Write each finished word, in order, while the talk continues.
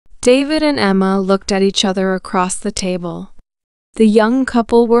David and Emma looked at each other across the table. The young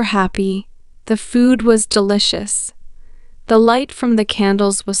couple were happy. The food was delicious. The light from the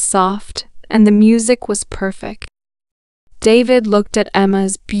candles was soft, and the music was perfect. David looked at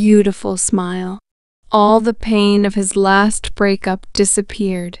Emma's beautiful smile. All the pain of his last breakup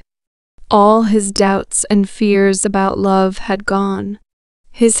disappeared. All his doubts and fears about love had gone.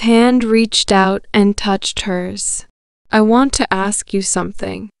 His hand reached out and touched hers. "I want to ask you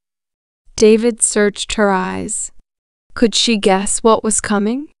something." David searched her eyes. Could she guess what was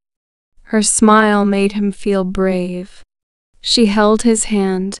coming? Her smile made him feel brave. She held his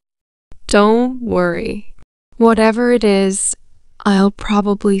hand. "Don't worry. Whatever it is, I'll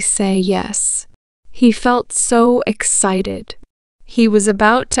probably say yes." He felt so excited. He was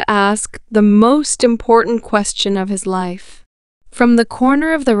about to ask the most important question of his life. From the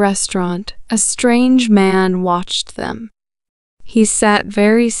corner of the restaurant, a strange man watched them. He sat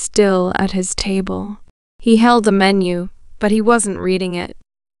very still at his table. He held a menu, but he wasn't reading it.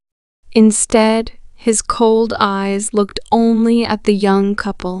 Instead, his cold eyes looked only at the young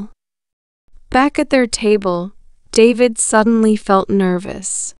couple. Back at their table, David suddenly felt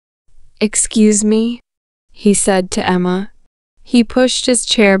nervous. "Excuse me?" he said to Emma. He pushed his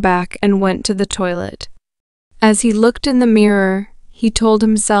chair back and went to the toilet. As he looked in the mirror, he told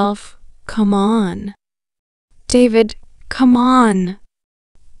himself, "Come on. David, come on.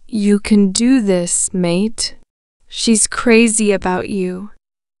 You can do this, mate. She's crazy about you."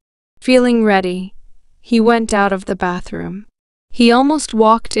 Feeling ready, he went out of the bathroom. He almost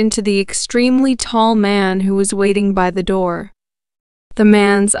walked into the extremely tall man who was waiting by the door. The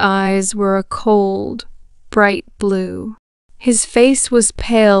man's eyes were a cold, bright blue. His face was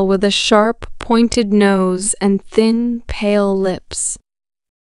pale with a sharp, pointed nose and thin, pale lips.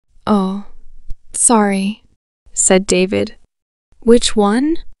 "Oh, sorry," said David. "Which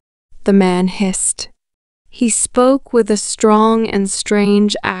one?" the man hissed. He spoke with a strong and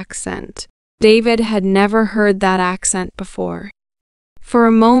strange accent. David had never heard that accent before. For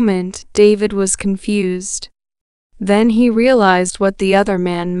a moment, David was confused. Then he realized what the other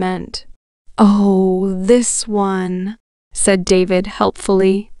man meant. "Oh, this one," said David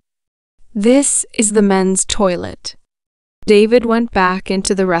helpfully. "This is the men's toilet." David went back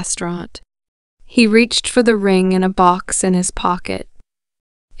into the restaurant. He reached for the ring in a box in his pocket.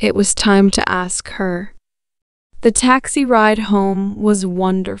 It was time to ask her. The taxi ride home was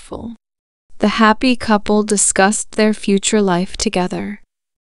wonderful. The happy couple discussed their future life together.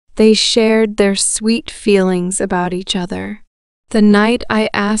 They shared their sweet feelings about each other. "The night I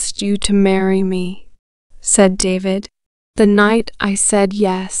asked you to marry me," said David. "The night I said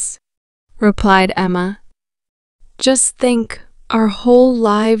yes," replied Emma. "Just think, our whole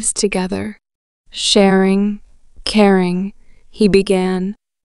lives together. Sharing, caring," he began.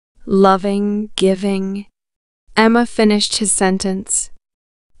 "Loving, giving." Emma finished his sentence.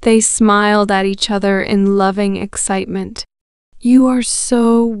 They smiled at each other in loving excitement. "You are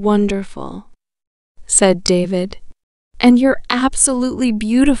so wonderful," said David. "And you're absolutely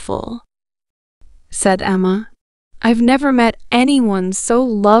beautiful," said Emma. "I've never met anyone so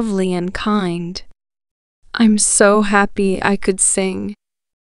lovely and kind. I'm so happy I could sing."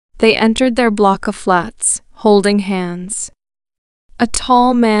 They entered their block of flats, holding hands. A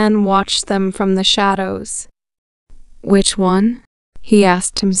tall man watched them from the shadows. "Which one?" he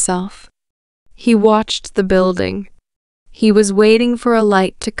asked himself. He watched the building. He was waiting for a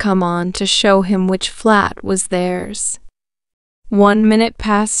light to come on to show him which flat was theirs. 1 minute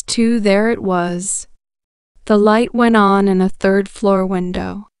past 2, there it was. The light went on in a third-floor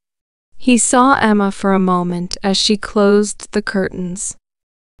window. He saw Emma for a moment as she closed the curtains.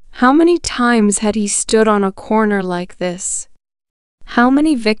 How many times had he stood on a corner like this? How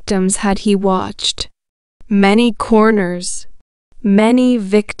many victims had he watched? Many corners, many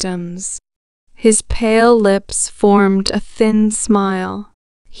victims. His pale lips formed a thin smile.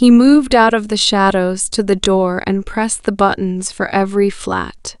 He moved out of the shadows to the door and pressed the buttons for every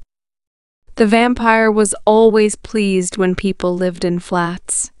flat. The vampire was always pleased when people lived in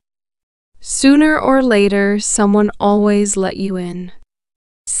flats. Sooner or later, someone always let you in.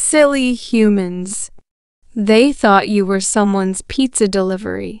 Silly humans. They thought you were someone's pizza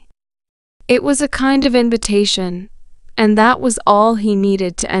delivery. It was a kind of invitation, and that was all he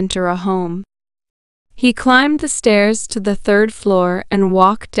needed to enter a home. He climbed the stairs to the 3rd floor and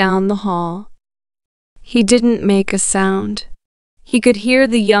walked down the hall. He didn't make a sound. He could hear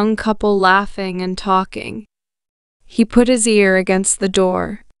the young couple laughing and talking. He put his ear against the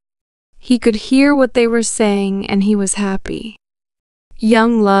door. He could hear what they were saying, and he was happy.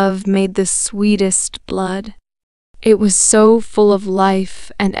 Young love made the sweetest blood. It was so full of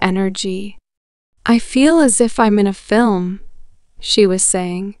life and energy. "I feel as if I'm in a film," she was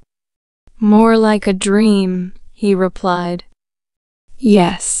saying. "More like a dream," he replied.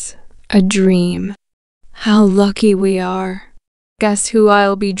 "Yes, a dream. How lucky we are. Guess who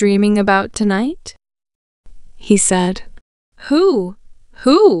I'll be dreaming about tonight?" he said. "Who?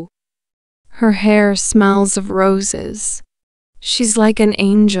 Who?" "Her hair smells of roses. She's like an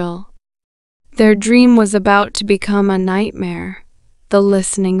angel." Their dream was about to become a nightmare, the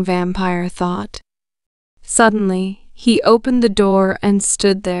listening vampire thought. Suddenly, he opened the door and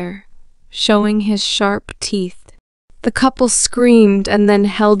stood there, showing his sharp teeth. The couple screamed and then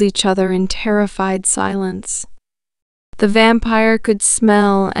held each other in terrified silence. The vampire could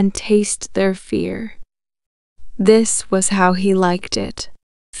smell and taste their fear. This was how he liked it.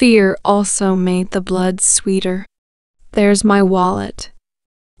 Fear also made the blood sweeter. "There's my wallet.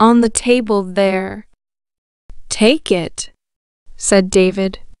 On the table there." "Take it," said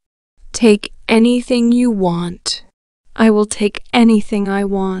David. "Take anything you want." "I will take anything I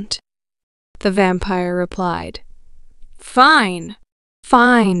want," the vampire replied. "Fine,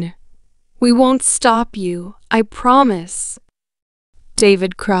 fine. We won't stop you, I promise,"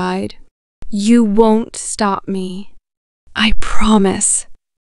 David cried. "You won't stop me, I promise,"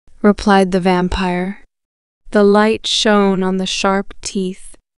 replied the vampire. The light shone on the sharp teeth.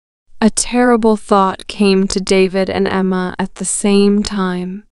 A terrible thought came to David and Emma at the same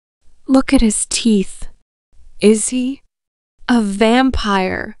time. "Look at his teeth. Is he a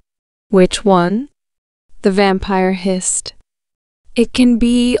vampire?" "Which one?" the vampire hissed. "It can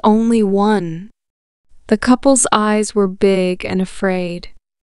be only one." The couple's eyes were big and afraid,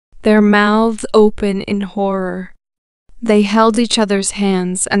 their mouths open in horror. They held each other's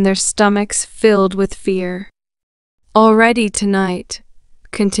hands and their stomachs filled with fear. "Already tonight,"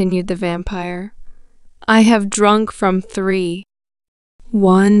 continued the vampire, "I have drunk from 3.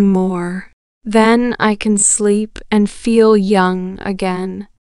 One more. Then I can sleep and feel young again."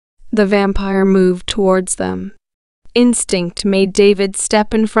 The vampire moved towards them. Instinct made David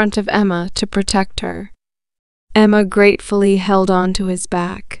step in front of Emma to protect her. Emma gratefully held on to his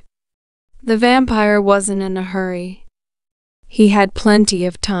back. The vampire wasn't in a hurry. He had plenty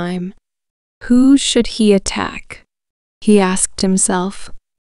of time. Who should he attack? He asked himself.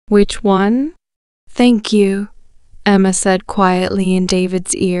 "Which one?" "Thank you," Emma said quietly in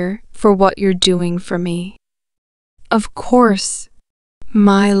David's ear, "for what you're doing for me." "Of course,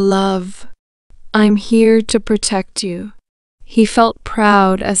 my love. I'm here to protect you." He felt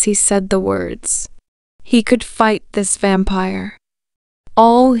proud as he said the words. He could fight this vampire.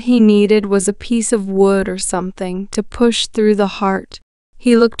 All he needed was a piece of wood or something to push through the heart.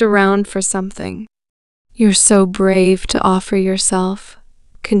 He looked around for something. "You're so brave to offer yourself,"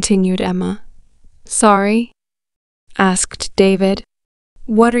 continued Emma. "Sorry?" asked David.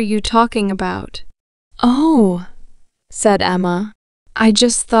 "What are you talking about?" "Oh," said Emma. "I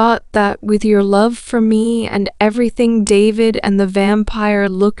just thought that with your love for me and everything." David and the vampire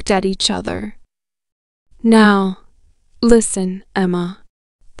looked at each other. "Now, listen, Emma.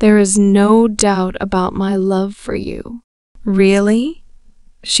 There is no doubt about my love for you." "Really?"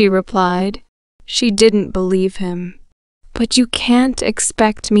 she replied. She didn't believe him. "But you can't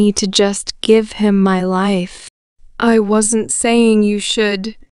expect me to just give him my life." "I wasn't saying you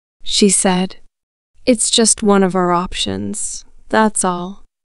should," she said. "It's just one of our options, that's all."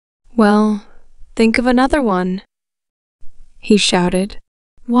 "Well, think of another one," he shouted.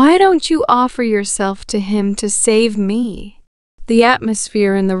 "Why don't you offer yourself to him to save me?" The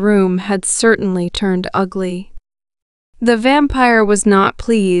atmosphere in the room had certainly turned ugly. The vampire was not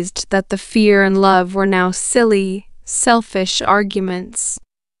pleased that the fear and love were now silly, selfish arguments.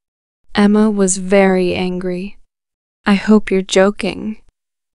 Emma was very angry. "I hope you're joking.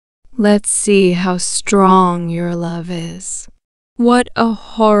 Let's see how strong your love is." "What a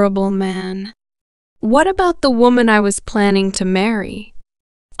horrible man. What about the woman I was planning to marry?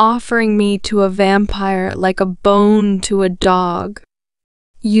 Offering me to a vampire like a bone to a dog."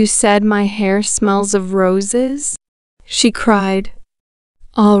 "You said my hair smells of roses?" she cried.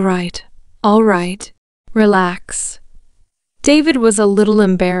 All right, relax." David was a little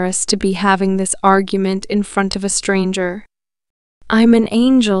embarrassed to be having this argument in front of a stranger. "I'm an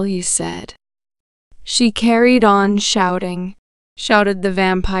angel, you said." She carried on shouted the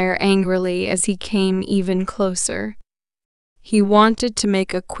vampire angrily as he came even closer. He wanted to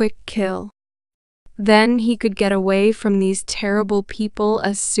make a quick kill. Then he could get away from these terrible people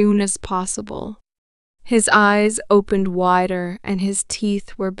as soon as possible. His eyes opened wider and his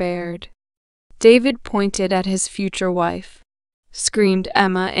teeth were bared. David pointed at his future wife. Screamed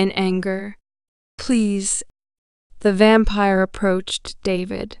Emma in anger. "Please, The vampire approached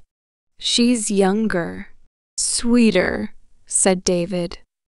David. "She's younger, sweeter," said David.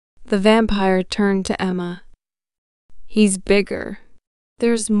 The vampire turned to Emma. "He's bigger.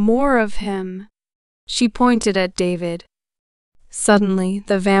 There's more of him." She pointed at David. Suddenly,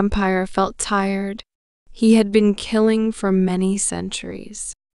 the vampire felt tired. He had been killing for many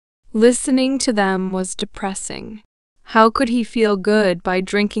centuries. Listening to them was depressing. How could he feel good by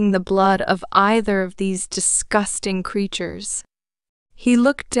drinking the blood of either of these disgusting creatures? He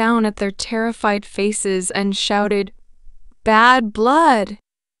looked down at their terrified faces and shouted, "Bad blood!"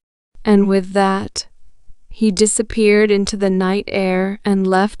 And with that, he disappeared into the night air and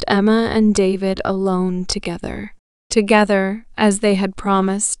left Emma and David alone together. Together, as they had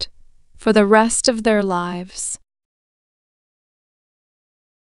promised, for the rest of their lives.